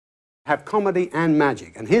have comedy and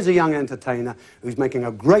magic. And here's a young entertainer who's making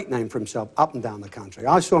a great name for himself up and down the country.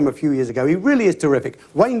 I saw him a few years ago. He really is terrific.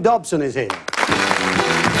 Wayne Dobson is here.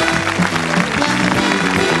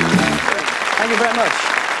 Thank you very much.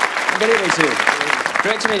 Good evening to you.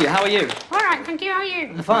 Great to meet you. How are you? All right, thank you. How are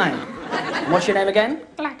you? Fine. What's your name again?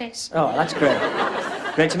 Gladys. Oh, that's great.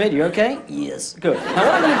 Great to meet you. Okay? Yes. Good. Now,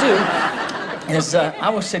 what I'm going to do is I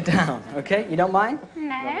will sit down, okay? You don't mind?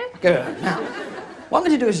 No. Good. Now, what I'm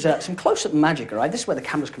going to do is some close-up magic, all right? This is where the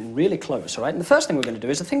cameras come really close, all right? And the first thing we're going to do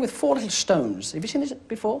is a thing with 4 little stones. Have you seen this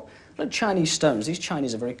before? Little Chinese stones. These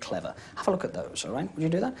Chinese are very clever. Have a look at those, all right? Would you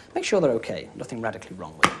do that? Make sure they're okay. Nothing radically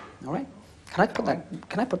wrong with them, all right?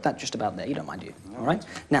 Can I put that just about there? You don't mind, do you? All right?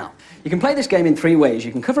 Now, you can play this game in 3 ways.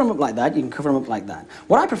 You can cover them up like that, you can cover them up like that.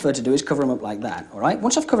 What I prefer to do is cover them up like that, all right?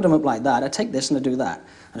 Once I've covered them up like that, I take this and I do that,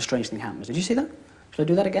 and a strange thing happens. Did you see that? Shall I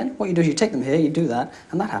do that again? What you do is you take them here, you do that,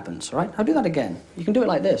 and that happens, all right? I'll do that again. You can do it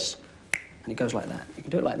like this, and it goes like that. You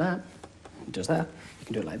can do it like that, it does that. You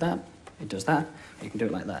can do it like that, it does that. You can do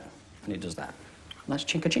it like that, and it does that. And that's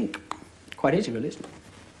chink-a-chink. Quite easy, really, isn't it?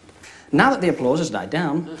 Now that the applause has died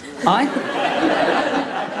down,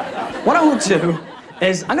 what I will do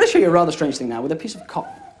is, I'm going to show you a rather strange thing now with a piece of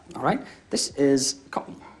cotton, all right? This is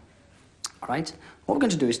cotton, all right? What we're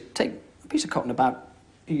going to do is take a piece of cotton about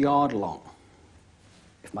a yard long,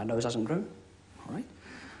 if my nose hasn't grown, all right?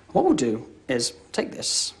 What we'll do is take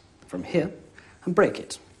this from here and break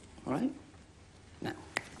it, all right? Now,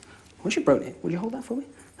 once you've broken it, will you hold that for me?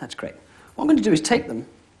 That's great. What I'm going to do is take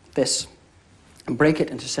this, and break it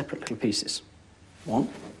into separate little pieces. 1,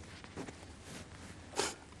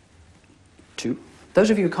 2. Those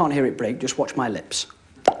of you who can't hear it break, just watch my lips.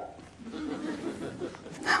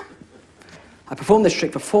 Now, I performed this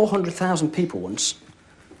trick for 400,000 people once,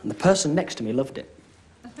 and the person next to me loved it.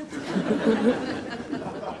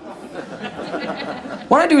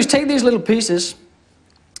 What I do is take these little pieces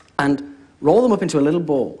and roll them up into a little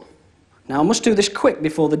ball. Now, I must do this quick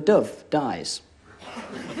before the dove dies.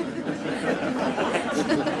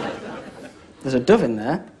 There's a dove in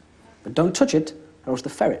there, but don't touch it, or else the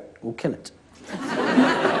ferret will kill it.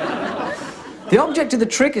 The object of the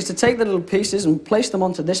trick is to take the little pieces and place them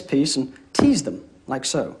onto this piece and tease them, like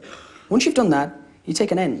so. Once you've done that, you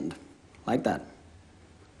take an end, like that.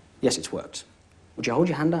 Yes, it's worked. Would you hold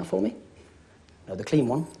your hand out for me? No, the clean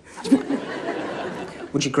one. That's fine.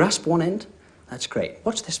 Would you grasp one end? That's great.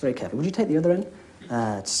 Watch this very carefully. Would you take the other end?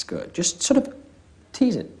 That's good. Just sort of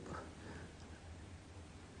tease it.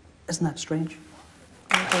 Isn't that strange?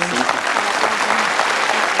 Now,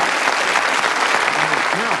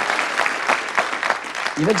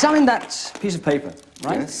 you've examined that piece of paper,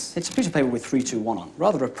 right? Yes. It's a piece of paper with 3, 2, 1 on.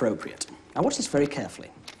 Rather appropriate. Now watch this very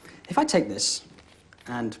carefully. If I take this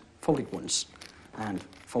and fold it once and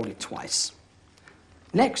fold it twice,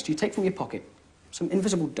 next you take from your pocket some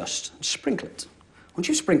invisible dust and sprinkle it. Once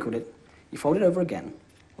you've sprinkled it, you fold it over again,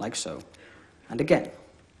 like so, and again.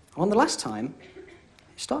 On the last time,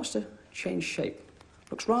 it starts to change shape.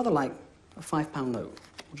 Looks rather like a £5 note.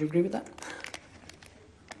 Would you agree with that?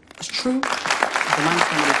 As true as the man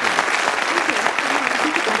standing before you.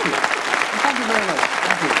 Thank you. Thank you. Thank you very much.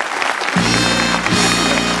 Thank you.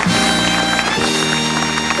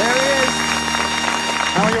 There he is.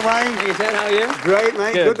 How are you, Wayne? How you doing? How are you? Great,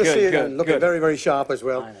 mate. Good to see you. Good, Looking good. very, very sharp as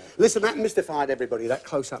well. I know. Listen, that mystified everybody, that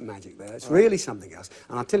close-up magic there. It's really something else.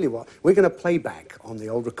 And I'll tell you what, we're going to play back on the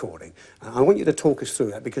old recording. I want you to talk us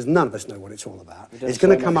through that because none of us know what it's all about. It's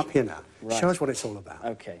going to come up here now. Right. Show us what it's all about.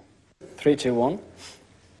 Okay. 3, 2, 1.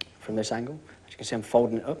 From this angle. As you can see, I'm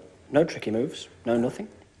folding it up. No tricky moves. No nothing.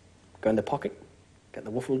 Go in the pocket. Get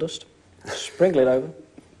the waffle dust. Sprinkle it over.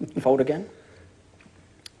 Fold again.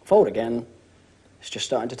 Fold again. It's just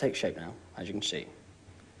starting to take shape now, as you can see.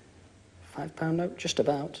 £5 note, just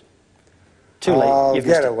about. Too late. Oh, You've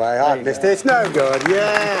get missed it. away. There I've you missed go. it. It's no good.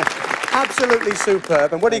 Yeah. Absolutely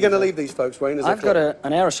superb. And what are you going to leave these folks, Wayne, as a I've clue? got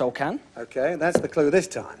an aerosol can. Okay, that's the clue this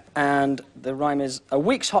time. And the rhyme is, a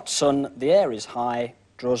week's hot sun, the air is high,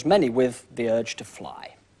 draws many with the urge to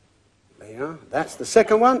fly. There you are. That's the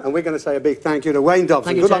second one. And we're going to say a big thank you to Wayne Dobson.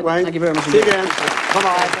 Thank you, Good luck, Ted. Wayne. Thank you very much See you indeed. again.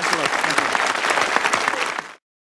 Bye-bye. Best of luck. Thank you.